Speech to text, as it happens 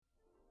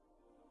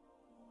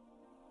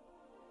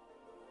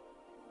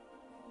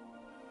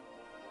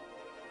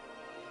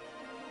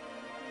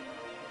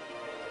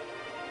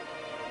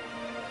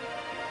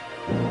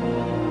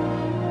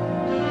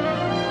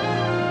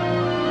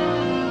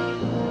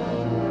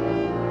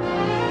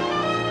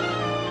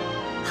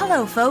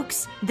Hello,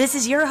 folks. This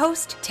is your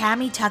host,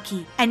 Tammy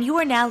Tuckey, and you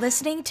are now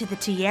listening to the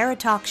Tiara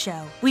Talk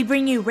Show. We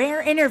bring you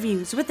rare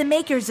interviews with the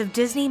makers of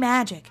Disney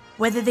Magic.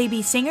 Whether they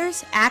be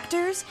singers,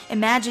 actors,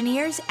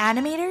 Imagineers,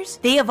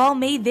 animators, they have all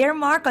made their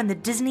mark on the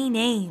Disney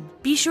name.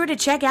 Be sure to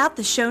check out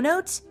the show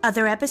notes,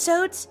 other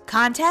episodes,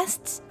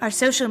 contests, our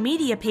social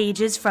media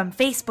pages from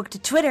Facebook to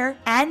Twitter,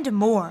 and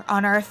more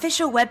on our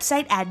official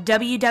website at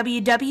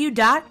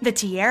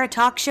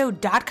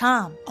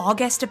www.thetiaratalkshow.com. All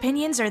guest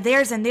opinions are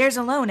theirs and theirs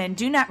alone and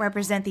do not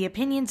represent the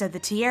opinions of the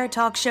Tiara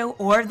Talk Show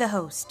or the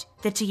host.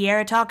 The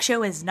Tiara Talk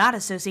Show is not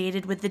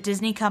associated with the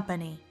Disney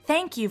Company.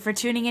 Thank you for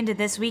tuning into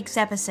this week's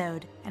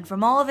episode. And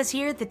from all of us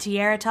here at the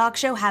Tiara Talk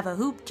Show, have a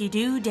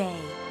hoop-de-doo day.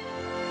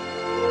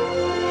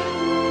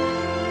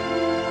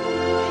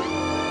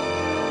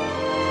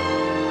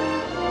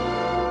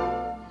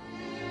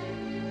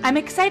 I'm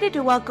excited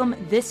to welcome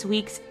this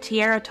week's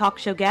Tiara Talk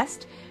Show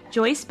guest,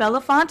 Joyce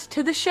Belafonte,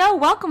 to the show.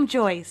 Welcome,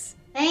 Joyce.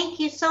 Thank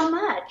you so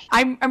much.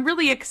 I'm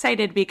really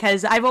excited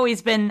because I've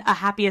always been a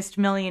Happiest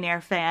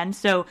Millionaire fan,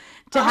 so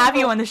to have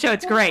you on the show,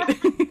 it's great.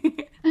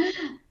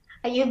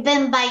 You've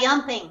been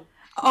by-yumping.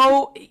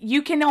 Oh,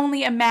 you can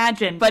only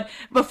imagine. But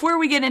before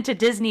we get into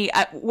Disney,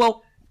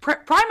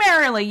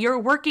 primarily, you're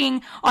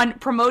working on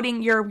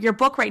promoting your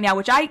book right now,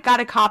 which I got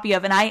a copy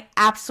of, and I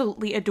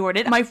absolutely adored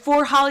it. My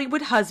Four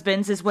Hollywood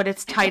Husbands is what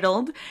it's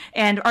titled.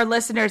 And our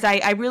listeners,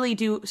 I really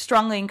do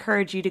strongly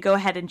encourage you to go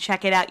ahead and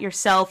check it out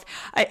yourself.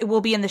 It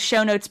will be in the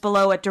show notes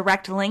below, a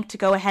direct link to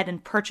go ahead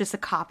and purchase a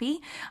copy,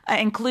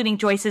 including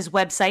Joyce's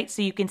website,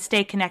 so you can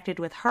stay connected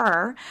with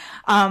her.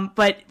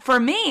 But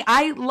for me,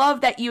 I love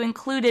that you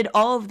included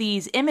all of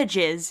these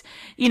images,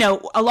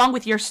 along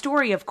with your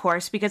story, of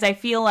course, because I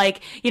feel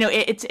like,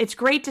 it's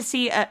great to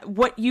see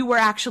what you were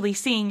actually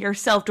seeing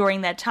yourself during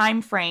that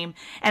time frame.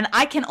 And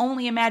I can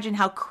only imagine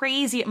how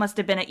crazy it must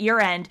have been at your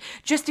end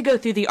just to go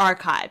through the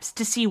archives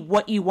to see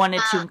what you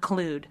wanted to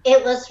include.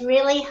 It was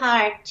really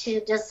hard to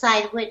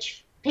decide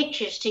which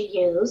pictures to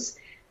use.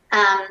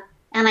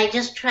 And I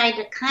just tried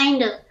to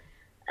kind of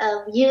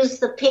use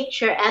the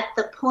picture at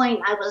the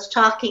point I was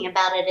talking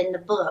about it in the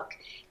book.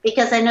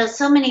 Because I know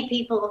so many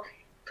people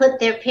put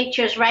their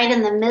pictures right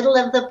in the middle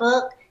of the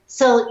book.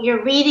 So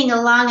you're reading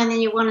along and then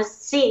you want to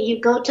see it. You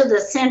go to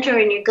the center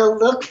and you go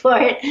look for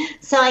it.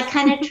 So I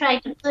kind of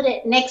tried to put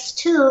it next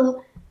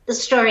to the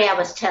story I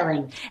was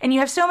telling. And you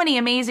have so many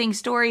amazing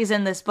stories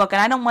in this book,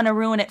 and I don't want to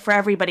ruin it for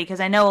everybody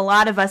because I know a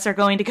lot of us are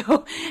going to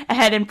go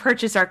ahead and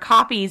purchase our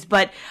copies.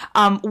 But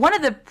one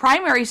of the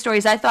primary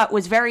stories I thought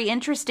was very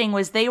interesting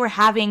was they were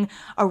having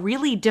a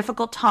really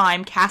difficult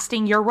time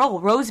casting your role,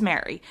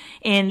 Rosemary,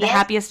 in The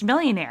Happiest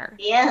Millionaire.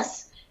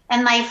 Yes,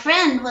 and my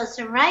friend was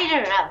the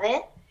writer of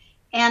it.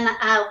 And,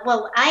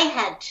 I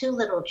had two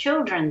little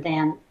children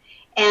then,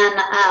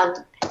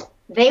 and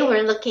they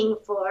were looking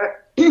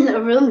for a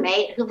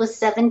roommate who was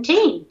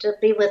 17 to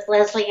be with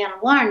Leslie Ann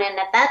Warren. And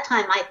at that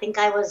time, I think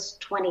I was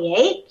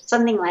 28,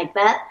 something like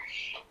that.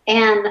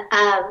 And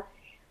I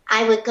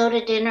would go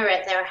to dinner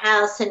at their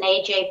house, and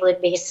AJ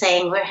would be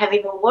saying, we're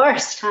having the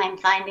worst time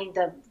finding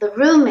the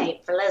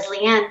roommate for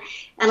Leslie Ann.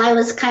 And I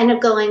was kind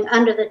of going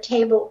under the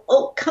table,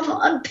 oh, come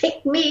on,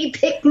 pick me,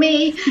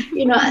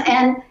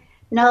 and...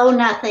 No,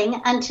 nothing,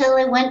 until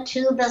I went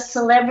to the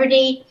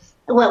celebrity,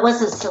 well, it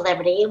wasn't a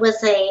celebrity, it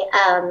was a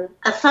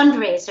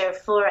fundraiser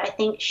for, I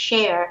think,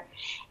 Share,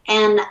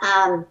 and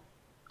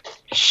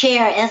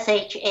Share,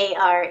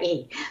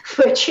 S-H-A-R-E,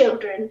 for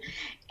children.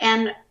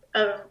 And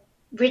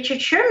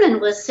Richard Sherman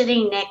was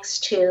sitting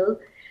next to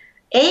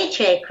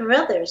A.J.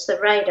 Carruthers, the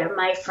writer,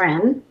 my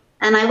friend,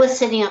 and I was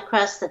sitting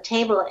across the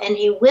table, and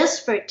he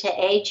whispered to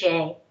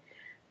A.J.,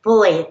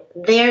 boy,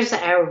 there's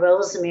our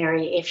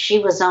Rosemary if she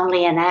was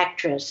only an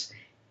actress.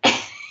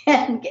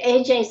 And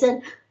AJ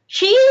said,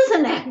 she is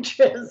an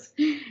actress.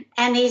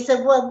 And he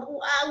said,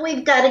 well,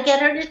 we've got to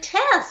get her to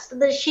test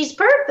that she's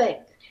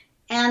perfect.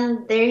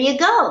 And there you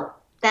go.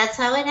 That's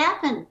how it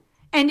happened.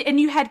 And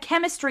you had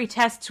chemistry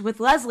tests with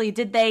Leslie.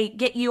 Did they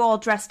get you all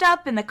dressed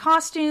up in the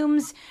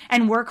costumes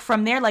and work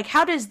from there? Like,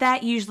 how does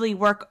that usually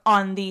work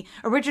on the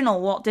original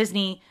Walt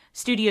Disney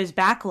Studios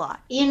backlot?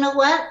 You know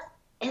what?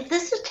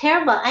 This is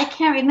terrible. I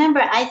can't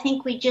remember. I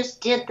think we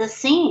just did the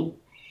scene.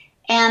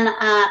 And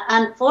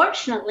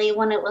unfortunately,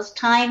 when it was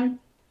time,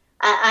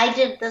 I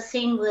did the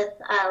scene with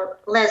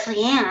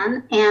Leslie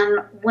Ann.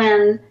 And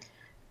when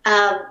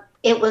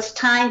it was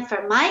time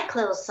for my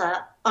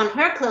close-up, on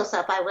her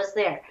close-up, I was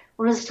there.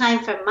 When it was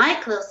time for my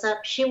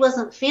close-up, she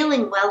wasn't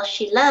feeling well.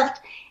 She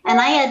left. And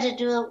I had to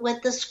do it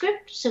with the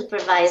script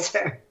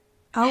supervisor.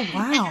 Oh,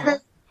 wow.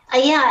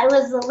 Yeah, it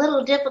was a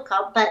little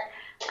difficult, but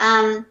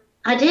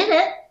I did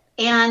it.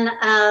 And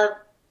I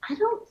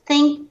don't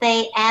think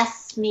they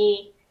asked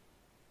me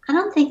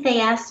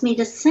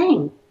to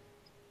sing.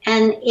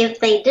 And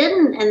if they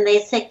didn't and they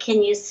said,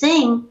 can you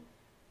sing?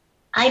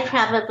 I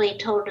probably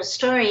told a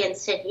story and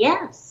said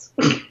yes.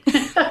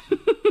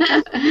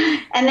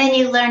 And then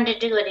you learn to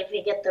do it if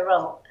you get the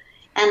role.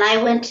 And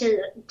I went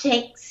to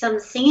take some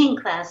singing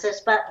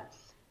classes, but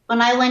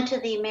when I went to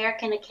the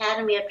American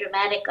Academy of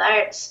Dramatic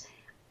Arts,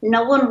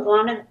 no one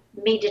wanted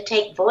me to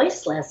take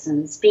voice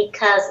lessons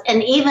because,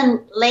 and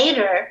even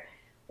later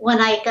when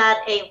I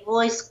got a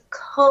voice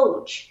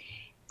coach,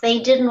 they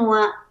didn't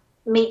want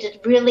me to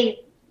really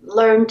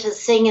learn to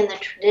sing in the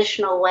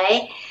traditional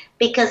way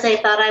because they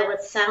thought I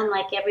would sound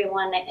like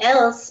everyone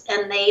else,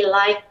 and they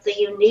liked the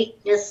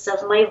uniqueness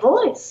of my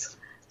voice.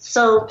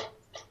 So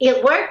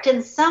it worked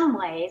in some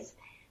ways,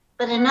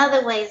 but in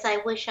other ways I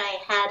wish I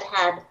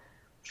had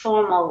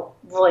formal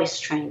voice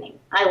training.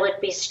 I would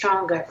be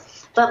stronger.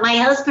 But my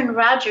husband,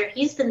 Roger,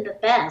 he's been the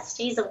best.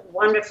 He's a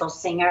wonderful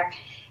singer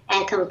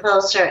and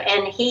composer,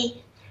 and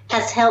he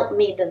has helped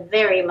me the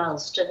very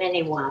most of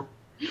anyone.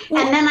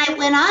 And then I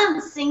went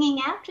on singing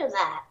after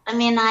that. I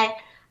mean,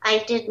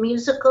 I did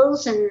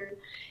musicals and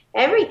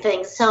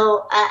everything.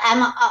 So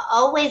I'm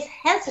always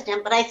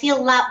hesitant, but I feel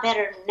a lot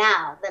better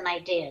now than I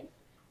did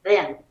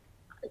then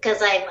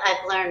because I've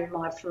learned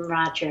more from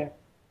Roger.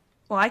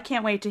 Well, I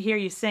can't wait to hear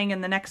you sing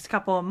in the next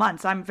couple of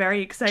months. I'm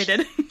very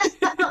excited.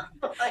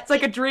 It's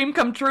like a dream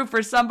come true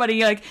for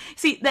somebody. Like,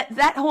 see,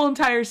 that whole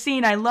entire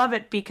scene, I love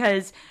it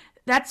because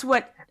that's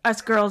what us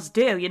girls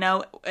do, you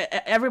know.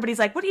 Everybody's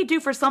like, what do you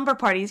do for slumber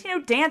parties? You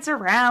know, dance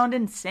around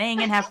and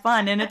sing and have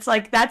fun. And it's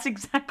like, that's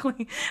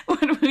exactly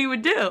what we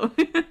would do.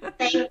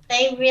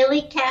 They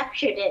really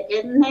captured it,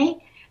 didn't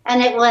they?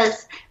 And it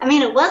was, I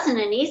mean, it wasn't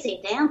an easy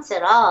dance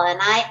at all. And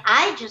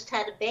I just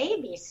had a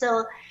baby.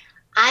 So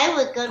I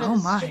would go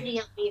to the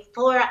studio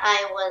before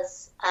I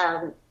was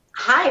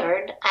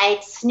hired.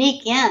 I'd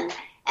sneak in,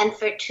 and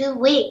for 2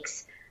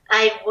 weeks,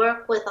 I'd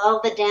work with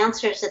all the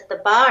dancers at the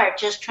bar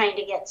just trying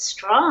to get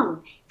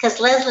strong. Because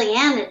Leslie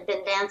Ann had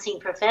been dancing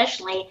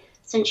professionally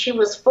since she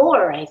was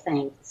 4, I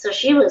think. So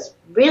she was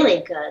really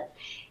good.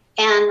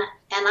 And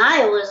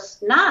I was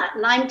not,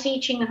 and I'm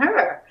teaching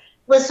her. It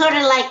was sort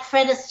of like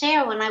Fred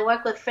Astaire. When I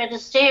worked with Fred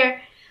Astaire,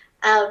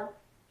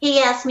 he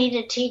asked me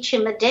to teach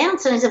him a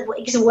dance. And I said, what,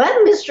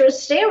 Mr.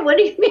 Astaire? What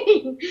do you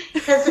mean?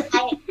 Because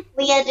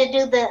we had to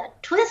do the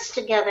twist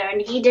together,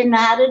 and he didn't know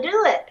how to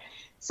do it.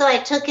 So I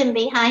took him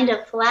behind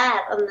a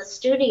flat on the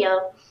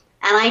studio,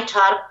 and I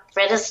taught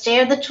Fred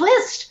Astaire the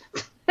twist.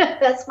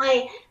 That's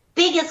my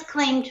biggest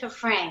claim to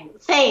fame.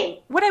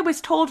 What I was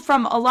told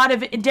from a lot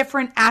of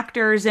different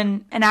actors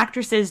and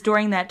actresses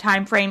during that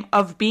time frame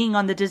of being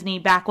on the Disney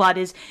backlot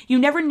is you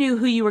never knew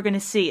who you were going to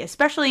see,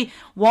 especially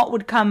Walt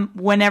would come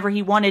whenever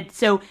he wanted.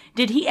 So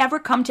did he ever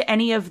come to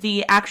any of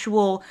the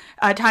actual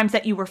times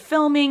that you were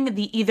filming,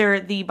 either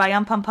the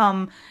Bayum Pum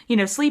Pum,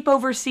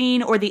 sleepover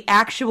scene or the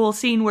actual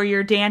scene where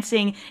you're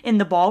dancing in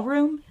the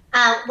ballroom?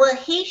 Well,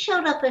 he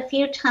showed up a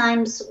few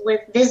times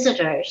with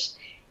visitors.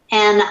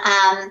 And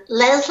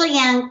Leslie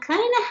Ann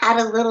kind of had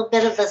a little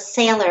bit of a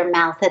sailor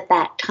mouth at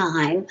that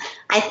time,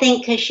 I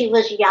think because she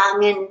was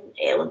young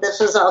and this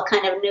was all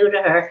kind of new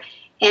to her.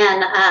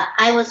 And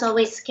I was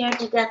always scared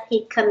to death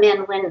he'd come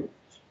in when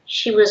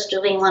she was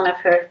doing one of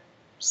her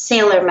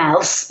sailor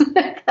mouths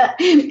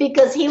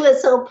because he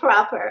was so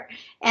proper,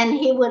 and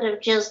he would have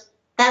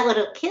that would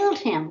have killed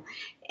him.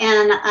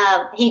 And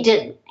he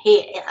didn't.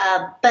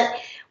 But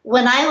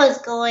when I was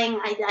going,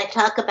 I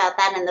talk about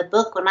that in the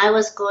book, when I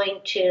was going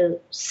to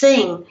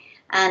sing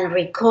and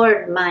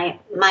record my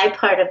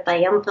part of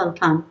Bayum Pum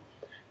Pum,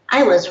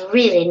 I was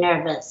really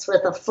nervous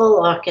with a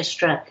full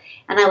orchestra.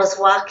 And I was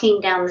walking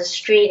down the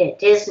street at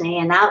Disney,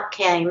 and out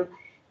came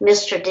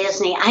Mr.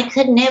 Disney. I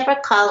could never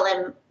call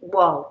him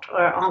Walt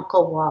or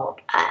Uncle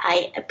Walt.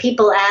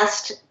 People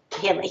asked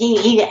him,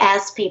 he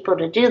asked people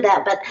to do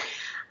that, but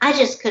I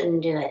just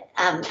couldn't do it.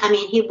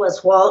 He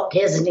was Walt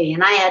Disney,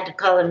 and I had to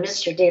call him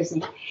Mr.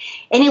 Disney.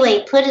 Anyway,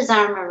 he put his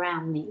arm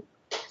around me,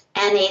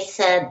 and he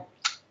said,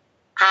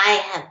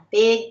 I have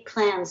big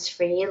plans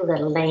for you,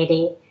 little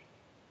lady.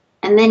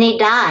 And then he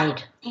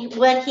died.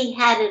 What he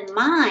had in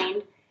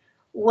mind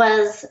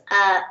was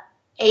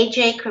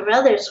A.J.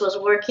 Carruthers was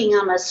working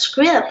on a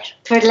script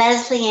for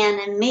Leslie Ann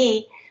and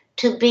me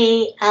to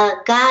be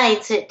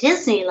guides at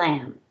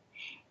Disneyland.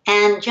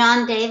 And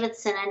John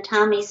Davidson and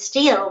Tommy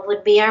Steele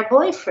would be our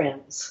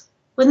boyfriends.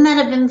 Wouldn't that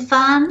have been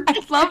fun? I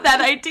love that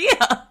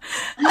idea.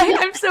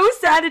 I'm so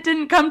sad it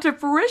didn't come to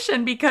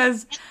fruition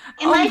because,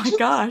 my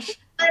gosh.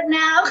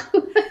 Now.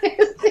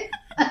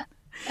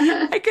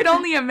 I could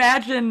only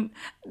imagine.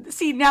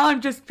 See, now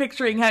I'm just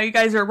picturing how you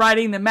guys are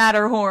riding the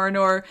Matterhorn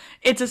or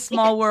It's a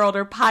Small World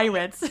or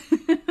Pirates.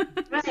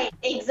 Right,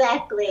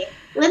 exactly.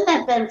 Wouldn't that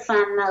have been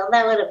fun, though?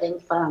 That would have been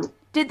fun.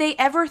 Did they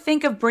ever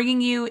think of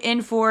bringing you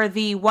in for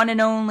the one and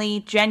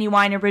only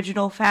genuine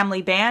original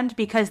family band?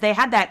 Because they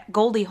had that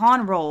Goldie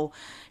Hawn role.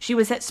 She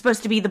was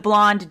supposed to be the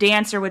blonde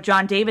dancer with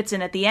John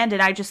Davidson at the end,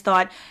 and I just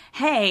thought,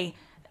 hey,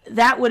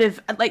 that would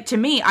have, to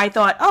me, I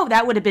thought,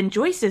 that would have been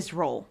Joyce's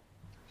role.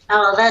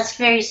 Oh, that's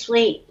very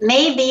sweet.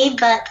 Maybe,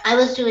 but I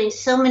was doing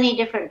so many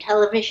different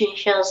television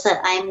shows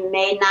that I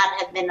may not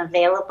have been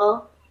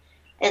available.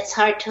 It's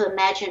hard to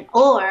imagine.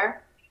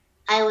 Or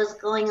I was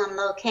going on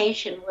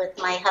location with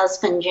my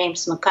husband,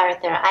 James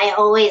MacArthur. I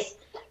always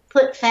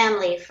put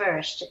family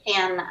first.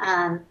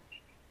 And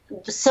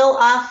so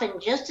often,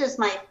 just as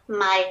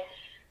my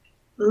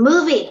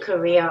movie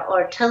career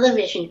or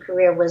television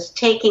career was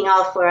taking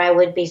off, where I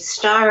would be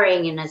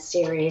starring in a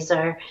series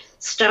or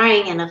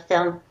starring in a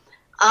film,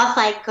 off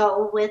I'd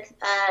go with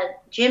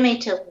Jimmy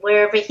to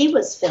wherever he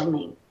was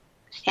filming.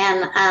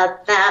 And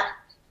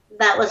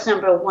that was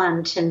number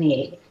one to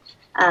me,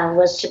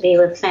 was to be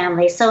with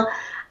family. So,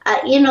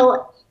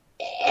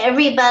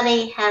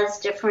 everybody has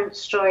different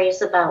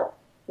stories about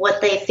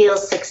what they feel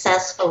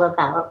successful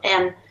about.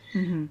 And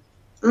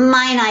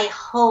mine, I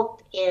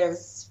hope,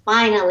 is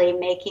finally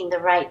making the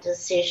right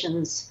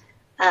decisions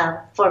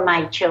for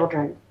my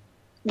children,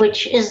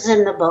 which is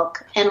in the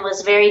book and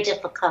was very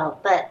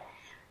difficult. But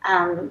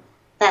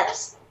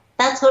that's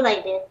what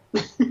I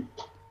did.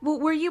 Well,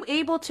 were you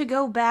able to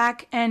go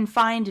back and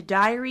find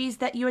diaries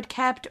that you had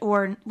kept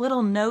or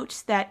little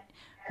notes that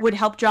would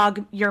help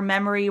jog your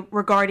memory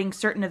regarding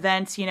certain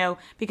events,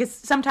 because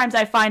sometimes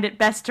I find it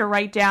best to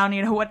write down,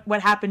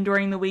 what happened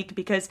during the week,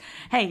 because,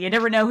 hey, you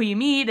never know who you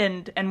meet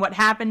and what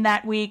happened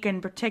that week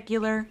in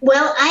particular?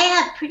 Well, I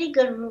have pretty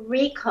good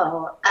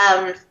recall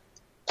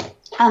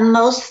on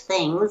most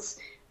things,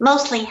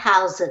 mostly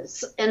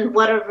houses and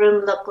what a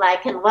room looked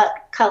like and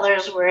what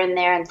colors were in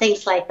there and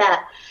things like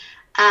that.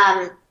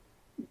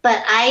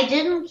 But I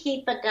didn't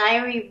keep a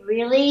diary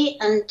really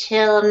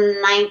until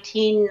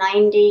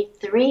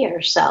 1993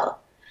 or so.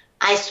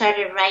 I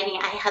started writing.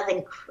 I have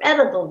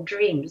incredible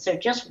dreams. They're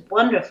just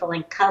wonderful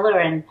in color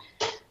and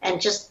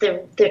just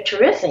they're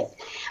terrific.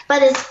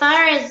 But as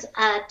far as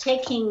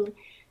taking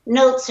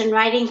notes and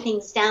writing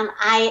things down,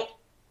 I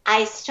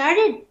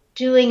started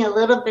doing a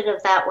little bit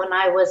of that when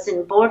I was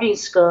in boarding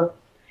school,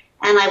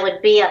 and I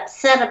would be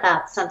upset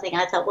about something.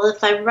 I thought, well,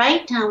 if I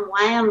write down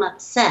why I'm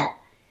upset,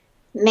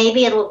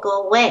 maybe it'll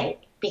go away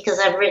because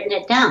I've written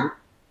it down.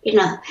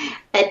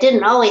 It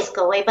didn't always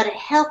go away, but it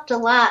helped a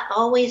lot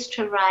always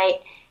to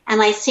write.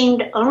 And I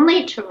seemed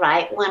only to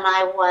write when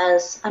I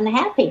was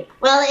unhappy.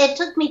 Well, it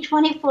took me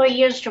 24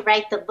 years to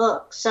write the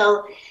book.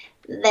 So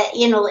that,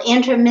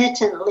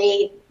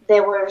 intermittently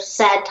there were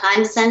sad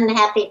times and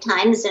happy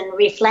times and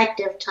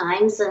reflective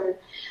times. And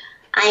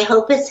I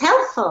hope it's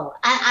helpful.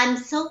 I'm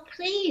so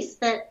pleased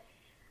that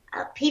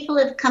people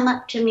have come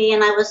up to me,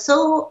 and I was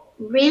so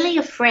really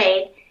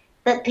afraid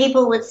that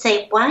people would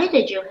say, why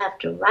did you have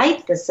to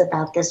write this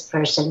about this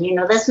person?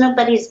 That's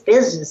nobody's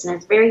business, and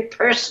it's very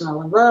personal,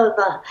 and blah, blah,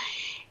 blah.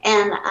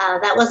 And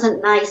that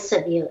wasn't nice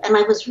of you. And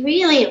I was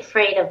really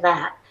afraid of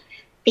that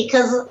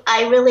because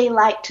I really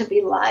like to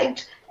be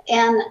liked,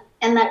 and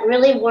that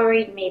really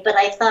worried me. But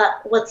I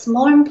thought what's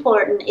more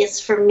important is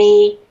for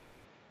me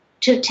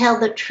to tell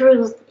the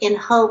truth in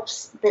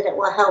hopes that it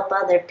will help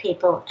other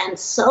people. And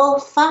so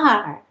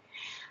far,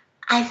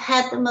 I've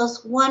had the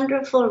most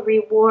wonderful,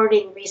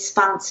 rewarding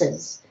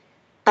responses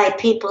by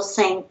people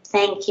saying,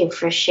 thank you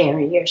for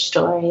sharing your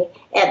story.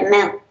 It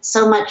meant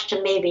so much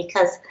to me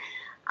because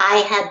I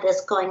had this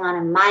going on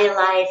in my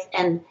life.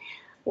 And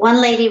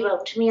one lady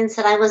wrote to me and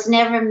said, I was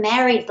never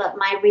married, but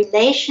my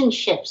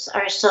relationships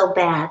are so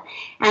bad.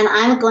 And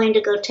I'm going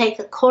to go take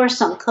a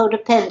course on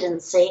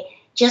codependency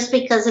just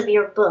because of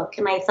your book.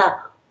 And I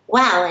thought,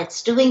 wow,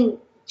 it's doing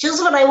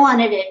just what I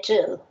wanted it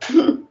to.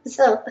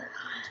 So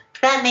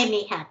that made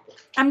me happy.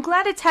 I'm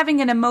glad it's having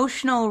an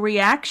emotional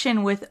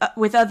reaction with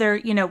other,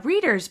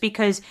 readers,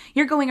 because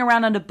you're going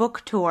around on a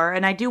book tour.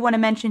 And I do want to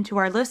mention to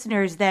our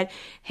listeners that,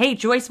 hey,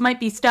 Joyce might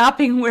be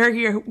stopping where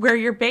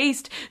you're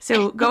based.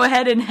 So go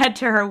ahead and head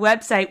to her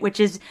website,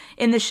 which is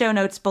in the show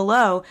notes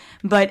below.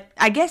 But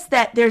I guess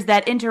that there's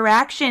that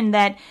interaction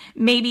that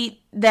maybe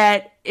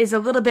that is a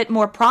little bit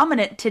more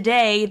prominent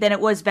today than it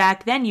was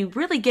back then. You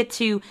really get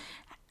to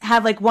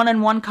have like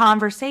one-on-one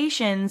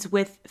conversations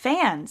with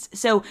fans.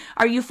 So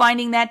are you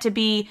finding that to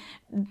be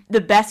the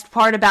best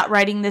part about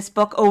writing this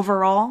book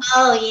overall?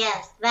 Oh,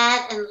 yes.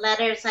 That and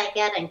letters I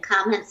get and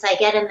comments I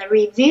get and the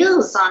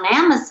reviews on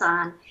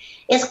Amazon.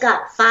 It's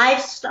got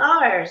 5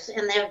 stars,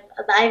 and I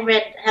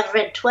have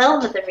read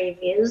 12 of the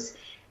reviews,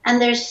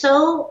 and they're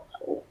so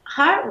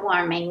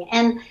heartwarming.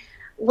 And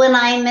when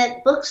I'm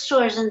at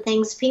bookstores and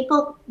things,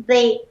 people,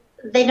 they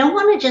don't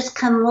want to just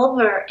come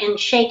over and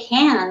shake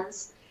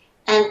hands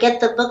and get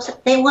the books.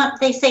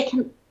 They say,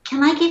 can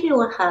I give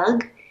you a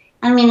hug?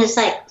 I mean, it's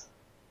like,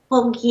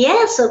 well,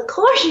 yes, of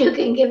course you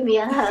can give me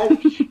a hug.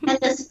 And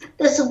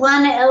this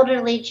one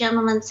elderly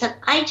gentleman said,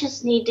 I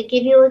just need to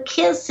give you a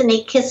kiss. And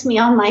he kissed me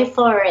on my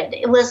forehead.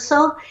 It was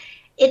so,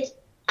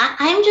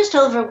 I'm just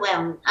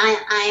overwhelmed.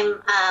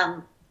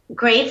 I'm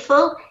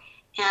grateful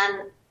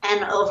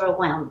and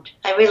overwhelmed.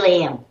 I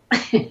really am.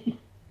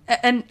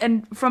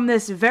 And from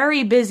this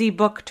very busy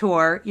book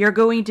tour, you're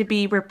going to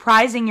be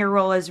reprising your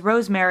role as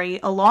Rosemary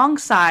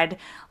alongside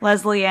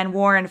Lesley Ann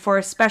Warren for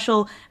a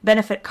special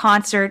benefit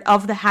concert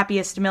of The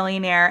Happiest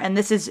Millionaire. And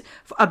this is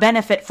a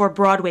benefit for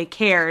Broadway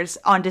Cares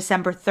on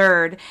December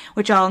 3rd,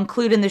 which I'll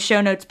include in the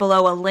show notes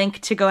below, a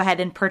link to go ahead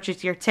and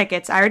purchase your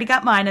tickets. I already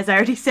got mine, as I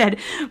already said,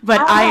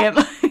 but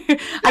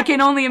I can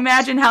only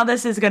imagine how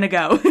this is going to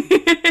go.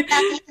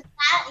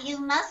 You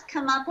must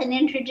come up and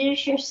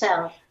introduce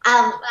yourself.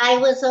 I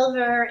was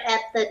over at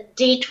the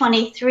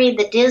D23,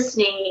 the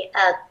Disney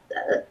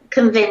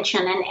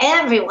convention, and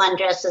everyone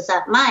dresses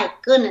up. My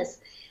goodness,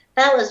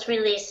 that was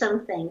really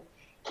something.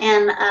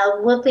 And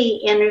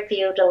Whoopi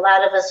interviewed a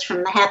lot of us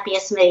from The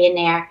Happiest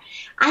Millionaire.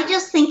 I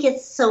just think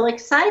it's so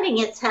exciting.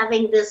 It's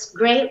having this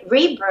great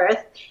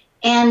rebirth.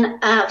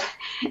 And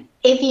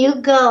if you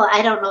go,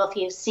 I don't know if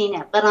you've seen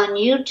it, but on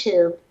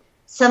YouTube,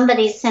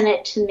 somebody sent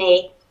it to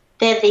me.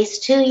 They have these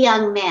two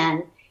young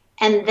men,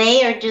 and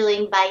they are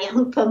doing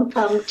Bayum Pum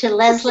Pum to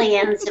Leslie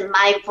Ann's in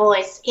my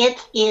voice. It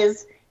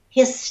is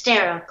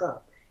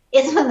hysterical.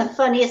 It's one of the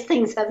funniest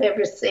things I've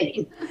ever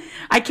seen.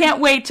 I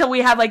can't wait till we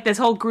have like this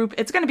whole group.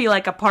 It's going to be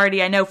like a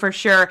party, I know for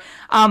sure.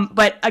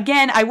 But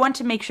again, I want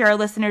to make sure our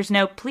listeners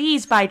know,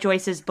 please buy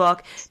Joyce's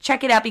book.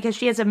 Check it out because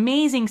she has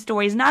amazing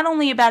stories, not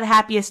only about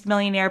Happiest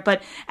Millionaire,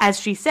 but as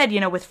she said,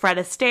 with Fred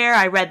Astaire.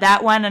 I read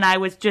that one and I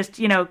was just,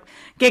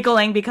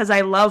 giggling because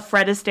I love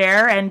Fred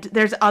Astaire, and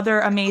there's other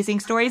amazing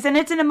stories, and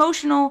it's an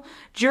emotional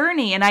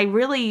journey. And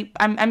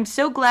I'm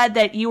so glad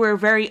that you were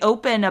very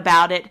open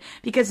about it,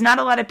 because not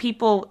a lot of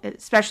people,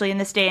 especially in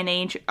this day and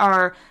age,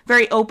 are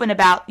very open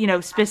about,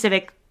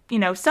 specific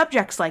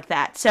subjects like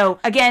that. So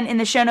again, in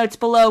the show notes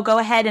below, go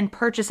ahead and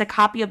purchase a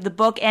copy of the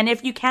book. And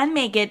if you can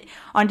make it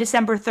on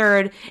December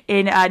 3rd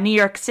in New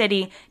York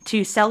City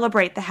to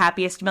celebrate the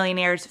Happiest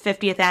Millionaire's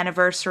 50th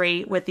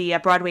anniversary with the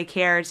Broadway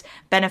Cares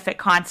benefit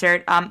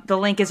concert, the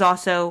link is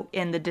also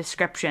in the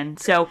description.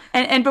 So,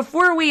 and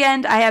before we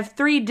end, I have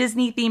 3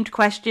 Disney themed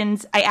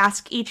questions I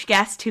ask each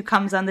guest who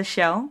comes on the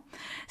show.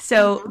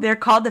 So they're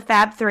called the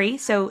Fab 3.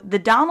 So the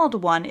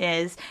Donald one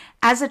is,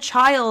 as a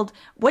child,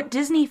 what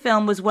Disney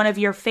film was one of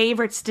your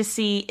favorites to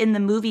see in the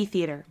movie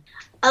theater?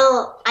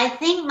 Oh, I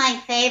think my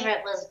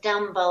favorite was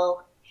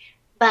Dumbo,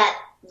 but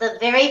the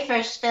very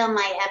first film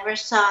I ever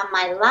saw in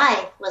my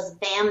life was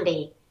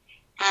Bambi,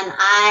 and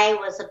I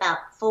was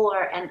about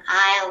 4, and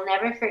I'll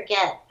never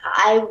forget.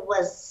 I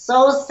was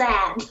so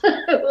sad.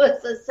 It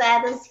was the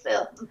saddest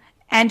film.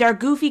 And our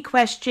goofy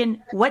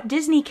question, what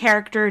Disney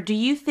character do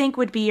you think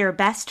would be your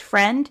best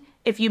friend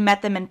if you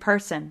met them in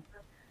person?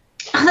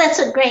 Oh, that's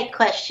a great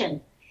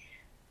question.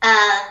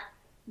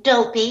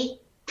 Dopey.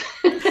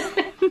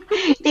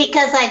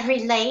 Because I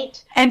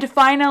relate. And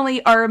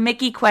finally, our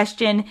Mickey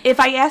question. If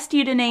I asked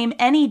you to name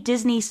any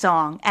Disney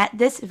song at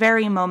this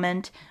very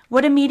moment,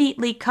 what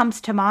immediately comes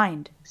to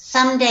mind?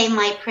 Someday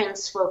My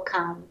Prince Will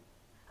Come.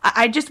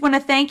 I just want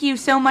to thank you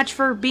so much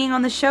for being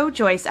on the show,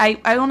 Joyce. I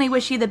only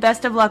wish you the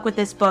best of luck with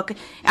this book.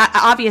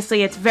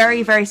 Obviously, it's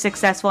very, very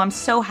successful. I'm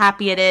so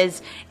happy it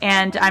is,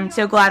 and I'm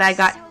so glad I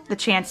got the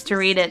chance to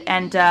read it,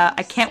 and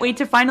I can't wait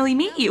to finally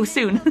meet you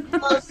soon.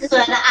 Oh, good.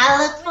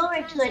 I look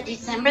forward to it,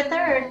 December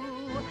 3rd.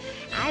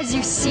 As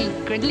you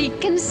secretly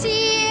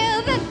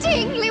conceal the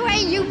tingly way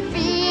you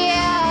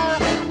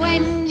feel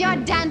when you're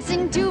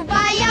dancing to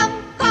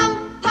Bayum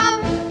Pum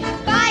Pum,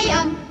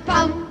 Bayum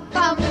Pum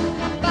Pum,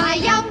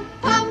 Bayum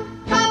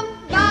Pum Pum,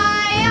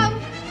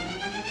 Bayum.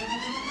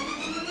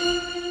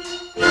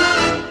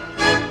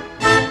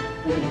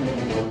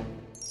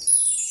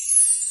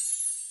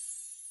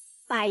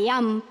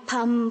 Bayum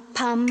Pum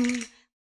Pum.